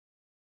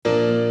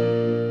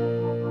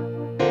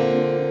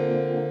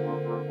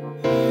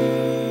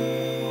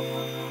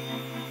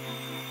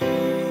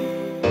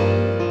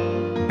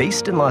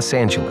Based in Los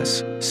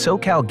Angeles,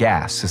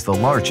 SoCalGas is the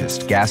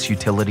largest gas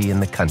utility in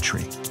the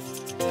country.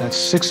 That's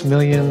 6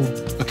 million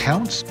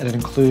accounts, and it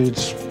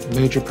includes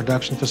major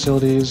production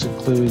facilities,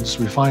 includes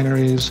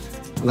refineries,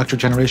 electric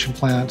generation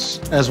plants,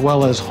 as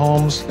well as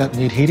homes that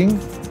need heating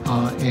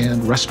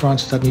and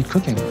restaurants that need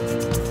cooking.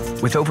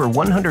 With over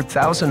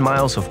 100,000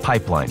 miles of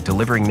pipeline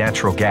delivering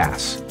natural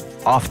gas,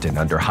 often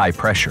under high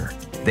pressure,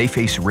 they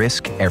face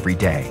risk every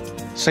day.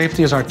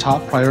 Safety is our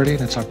top priority,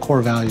 and it's our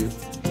core value.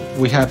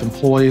 We have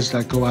employees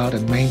that go out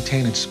and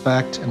maintain,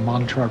 inspect, and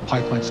monitor our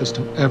pipeline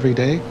system every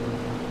day.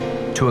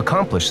 To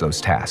accomplish those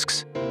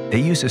tasks,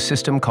 they use a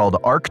system called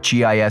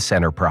ArcGIS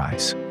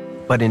Enterprise.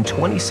 But in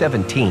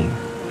 2017,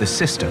 the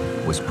system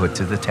was put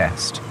to the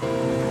test.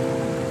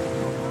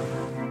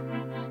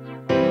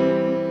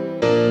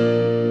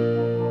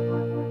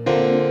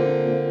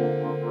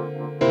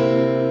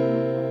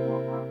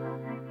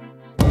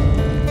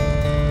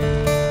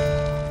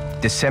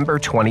 December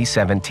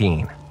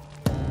 2017.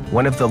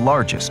 One of the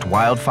largest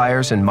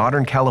wildfires in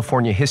modern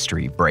California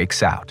history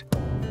breaks out.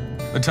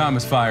 The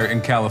Thomas Fire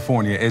in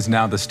California is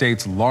now the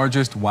state's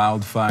largest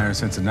wildfire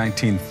since the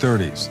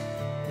 1930s.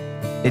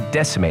 It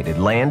decimated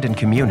land and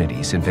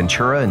communities in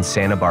Ventura and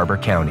Santa Barbara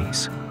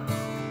counties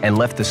and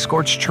left the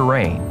scorched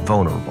terrain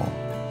vulnerable.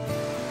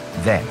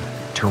 Then,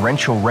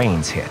 torrential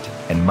rains hit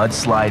and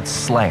mudslides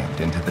slammed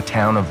into the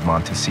town of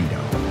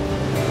Montecito.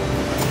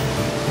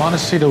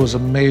 Montecito was a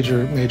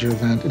major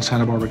event in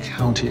Santa Barbara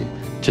County.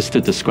 Just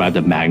to describe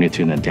the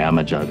magnitude and the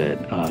damage of it,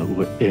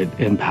 it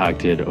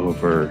impacted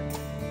over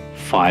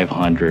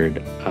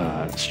 500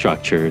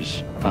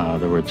 structures.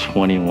 There were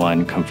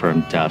 21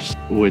 confirmed deaths,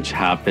 which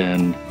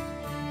happened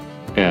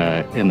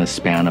in the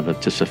span of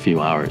just a few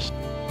hours.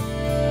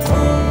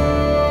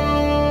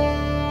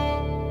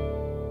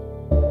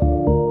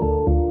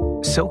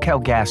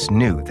 SoCalGas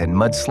knew that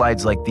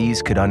mudslides like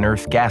these could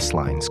unearth gas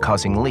lines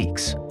causing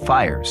leaks,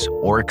 fires,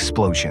 or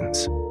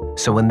explosions.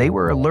 So when they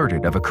were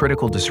alerted of a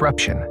critical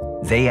disruption,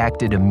 they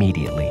acted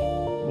immediately.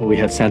 We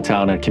had sent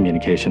out a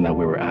communication that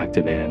we were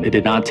active in. It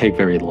did not take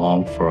very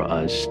long for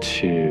us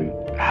to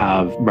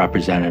have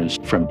representatives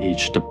from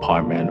each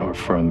department or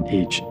from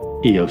each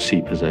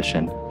EOC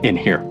position in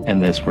here, in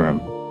this room.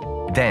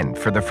 Then,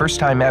 for the first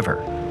time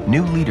ever,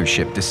 new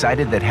leadership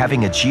decided that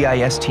having a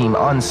GIS team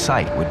on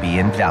site would be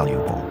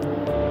invaluable.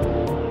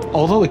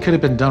 Although it could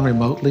have been done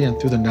remotely and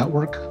through the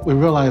network, we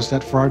realized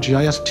that for our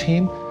GIS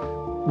team,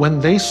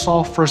 when they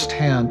saw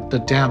firsthand the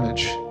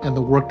damage and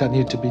the work that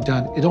needed to be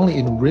done, it only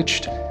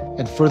enriched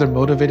and further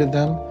motivated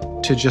them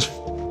to just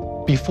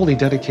be fully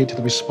dedicated to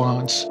the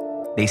response.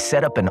 They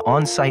set up an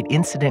on-site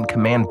incident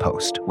command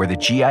post where the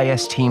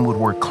GIS team would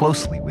work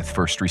closely with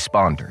first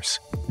responders,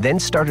 then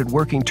started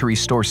working to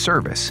restore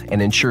service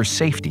and ensure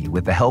safety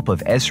with the help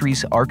of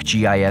Esri's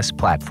ArcGIS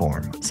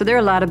platform. So there are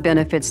a lot of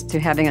benefits to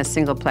having a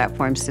single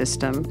platform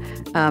system.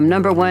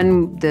 Number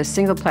one, the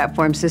single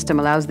platform system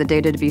allows the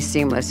data to be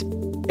seamless.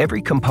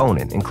 Every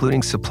component,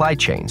 including supply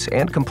chains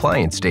and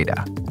compliance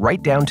data,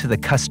 right down to the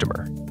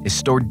customer, is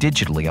stored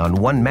digitally on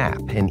one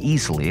map and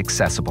easily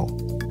accessible.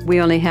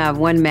 We only have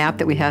one map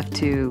that we have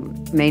to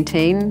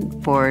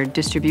maintain for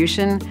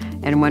distribution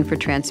and one for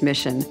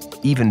transmission.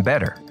 Even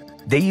better,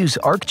 they use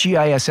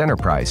ArcGIS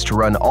Enterprise to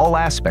run all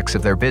aspects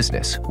of their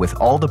business, with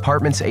all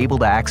departments able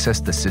to access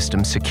the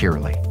system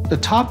securely. The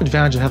top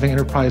advantage of having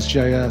Enterprise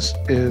GIS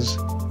is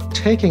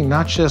taking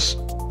not just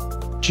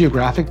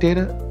geographic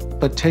data,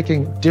 but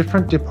taking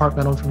different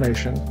departmental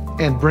information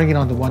and bringing it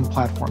onto one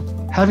platform.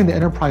 Having the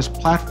Enterprise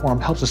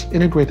platform helps us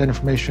integrate that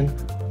information,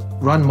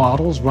 run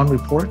models, run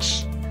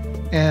reports,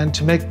 and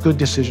to make good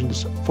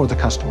decisions for the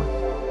customer.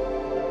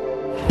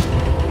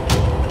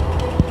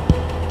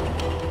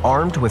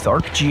 Armed with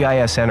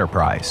ArcGIS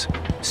Enterprise,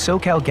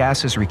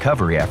 SoCalGas's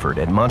recovery effort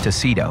at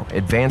Montecito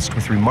advanced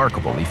with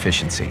remarkable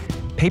efficiency.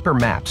 Paper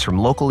maps from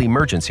local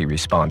emergency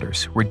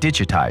responders were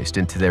digitized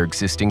into their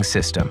existing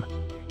system.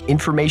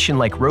 Information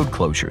like road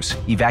closures,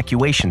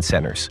 evacuation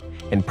centers,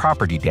 and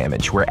property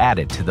damage were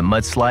added to the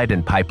mudslide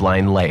and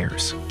pipeline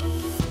layers.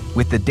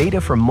 With the data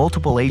from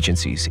multiple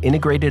agencies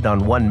integrated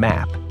on one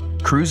map,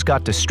 crews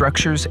got to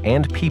structures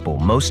and people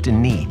most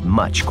in need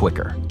much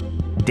quicker.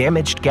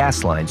 Damaged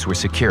gas lines were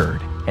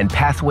secured and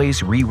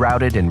pathways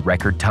rerouted in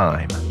record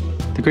time.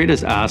 The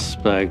greatest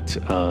aspect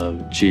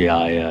of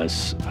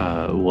GIS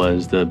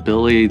was the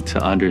ability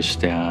to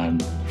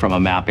understand from a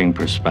mapping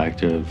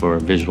perspective or a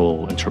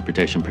visual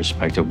interpretation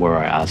perspective where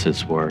our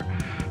assets were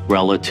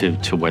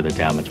relative to where the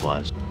damage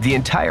was. The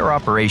entire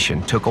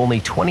operation took only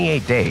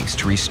 28 days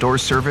to restore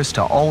service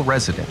to all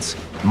residents,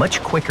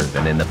 much quicker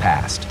than in the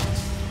past.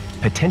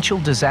 Potential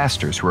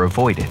disasters were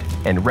avoided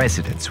and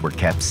residents were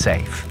kept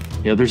safe.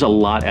 You know, there's a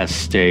lot at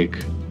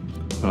stake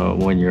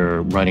when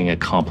you're running a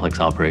complex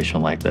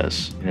operation like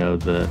this. You know,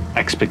 the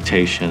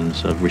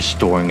expectations of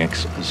restoring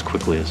as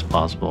quickly as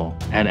possible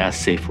and as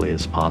safely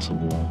as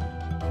possible.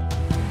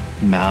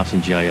 Maps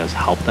and GIS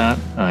help that,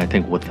 and I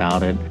think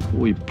without it,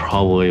 we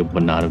probably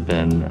would not have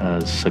been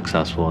as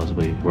successful as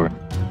we were.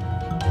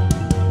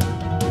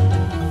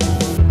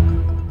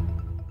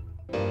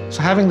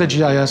 So having the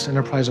GIS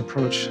enterprise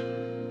approach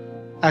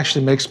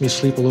actually makes me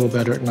sleep a little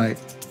better at night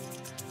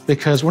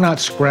because we're not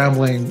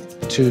scrambling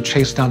to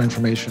chase down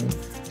information.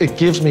 It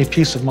gives me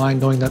peace of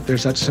mind knowing that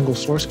there's that single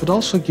source, but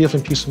also gives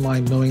me peace of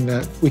mind knowing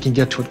that we can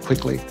get to it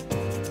quickly.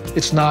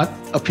 It's not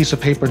a piece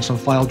of paper in some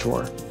file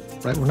drawer,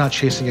 right? We're not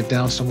chasing it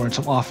down somewhere in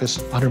some office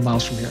 100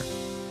 miles from here.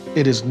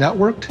 It is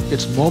networked,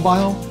 it's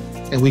mobile,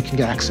 and we can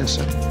access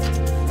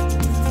it.